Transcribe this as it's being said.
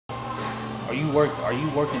Are you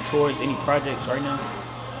working towards any projects right now?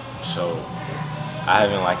 So I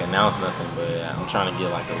haven't like announced nothing, but I'm trying to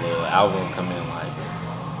get like a little album coming like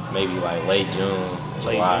maybe like late June,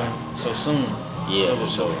 July. So soon. Yeah, for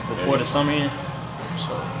sure. Before the summer end.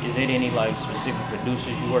 So is it any like specific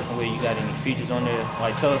producers you working with? You got any features on there?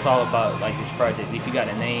 Like tell us all about like this project. If you got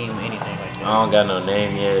a name, anything like that. I don't got no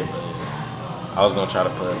name yet, but I was gonna try to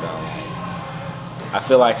put it down. I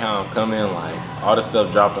feel like how I'm coming, like all the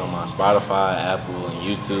stuff dropped on my Spotify, Apple, and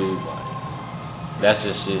YouTube. Like that's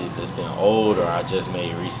just shit that's been old or I just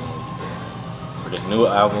made recently. For this new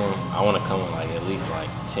album, I want to come with like at least like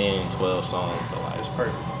 10, 12 songs of like it's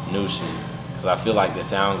perfect new shit. Cause I feel like the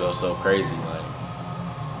sound goes so crazy. Like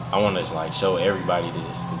I want to like show everybody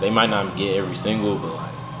this. Cause they might not get every single, but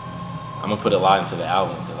like I'm gonna put a lot into the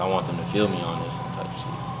album because I want them to feel me on this type of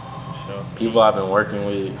shit. Sure. People I've been working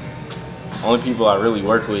with, only people I really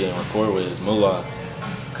work with and record with is Mullah,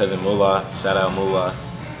 cousin Mullah. Shout out Mullah.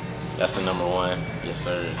 That's the number one. Yes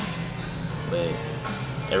sir. But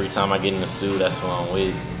every time I get in the studio, that's who I'm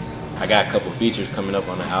with. I got a couple features coming up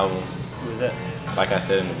on the album. Who is that? Like I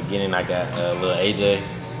said in the beginning, I got Lil AJ,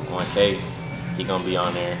 1K. He gonna be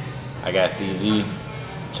on there. I got CZ,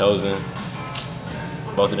 Chosen.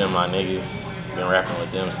 Both of them my niggas. Been rapping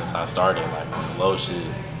with them since I started, like on the low shit.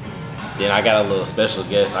 Then I got a little special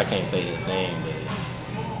guest. I can't say his name,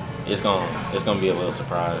 but it's gonna be a little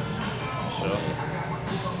surprise. Sure.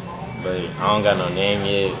 But I don't got no name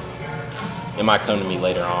yet. It might come to me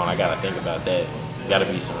later on. I gotta think about that. Gotta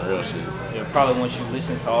be some real shit. Yeah, probably once you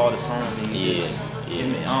listen to all the songs. And yeah.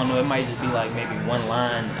 I don't know. It might just be like maybe one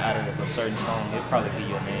line out of a certain song. It'll probably be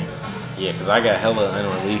your name. Yeah, cause I got hella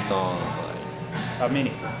unreleased songs. Like how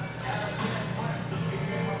many?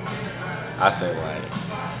 I say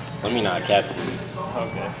like, let me not cap to you.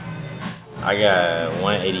 Okay. I got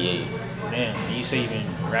 188. Damn, and you say you've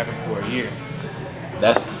been rapping for a year.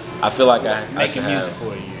 I feel like I making should music have,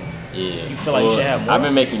 for a year. Yeah. You feel like you should have more? I've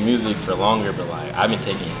been making music for longer, but like I've been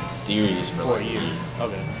taking it serious for like a year.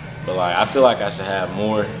 Okay. But like I feel like I should have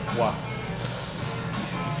more. Why?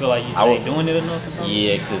 You feel like you ain't doing it enough or something?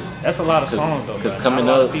 Yeah, cause that's a lot of songs though. Cause coming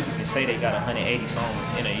up, a lot of people can say they got 180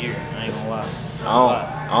 songs in a year. I ain't gonna lie.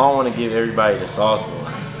 I don't want to give everybody the sauce, but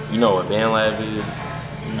like, you know what Bandlab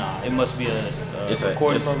is? Nah, it must be a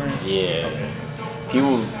recording program. Yeah. Okay.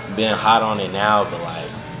 People been hot on it now, but like,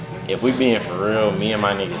 if we being for real, me and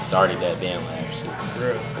my niggas started that Bandlab shit.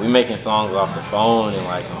 For real. We making songs off the phone and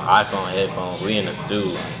like some iPhone headphones. We in the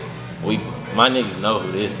studio. My niggas know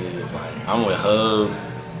who this is. Like, I'm with Hub,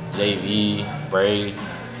 JV, Bray,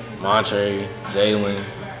 Montre, Jalen.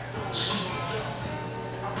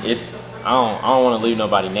 I don't want to leave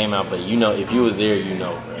nobody's name out, but you know, if you was there, you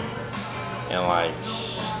know, bro. And like,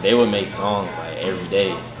 they would make songs like every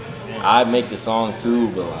day. I'd make the song too,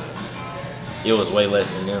 but like, it was way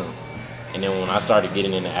less than them. And then when I started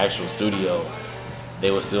getting in the actual studio,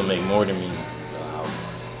 they would still make more than me.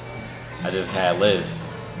 I just had less.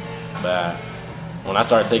 But when I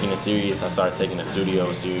started taking it serious, I started taking the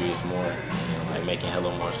studio serious more. And like making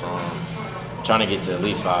hella more songs. I'm trying to get to at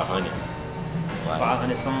least 500. Like,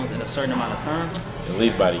 500 songs in a certain amount of time? At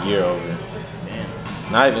least by the year over. Damn.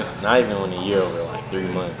 Not even when the year over, like 3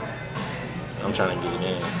 months. I'm trying to get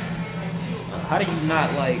it in. How do you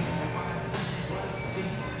not like?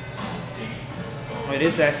 Wait,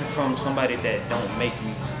 this asking from somebody that don't make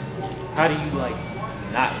music. How do you like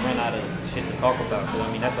not run out of shit to talk about? Cause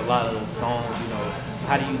I mean that's a lot of songs, you know.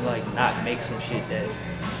 How do you like not make some shit that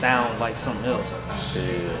sound like something else?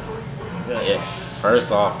 Shit. Yeah.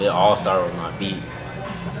 First off, it all started with my beat.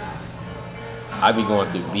 I be going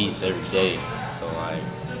through beats every day, so like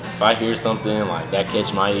if I hear something like that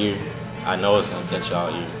catch my ear, I know it's gonna catch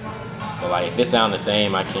y'all ear. But like if it sound the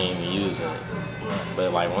same, I can't even use it.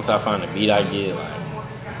 But like once I find a beat I get, like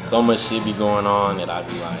so much shit be going on that I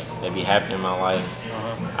be like, that be happening in my life.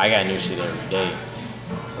 I got new shit every day.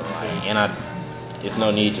 So like, and it's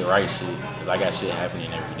no need to write shit, cause I got shit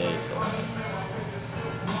happening every day. So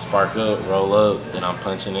like, spark up, roll up, then I'm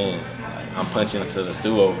punching in. Like, I'm punching into the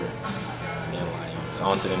stew over. And like, it's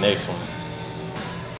on to the next one.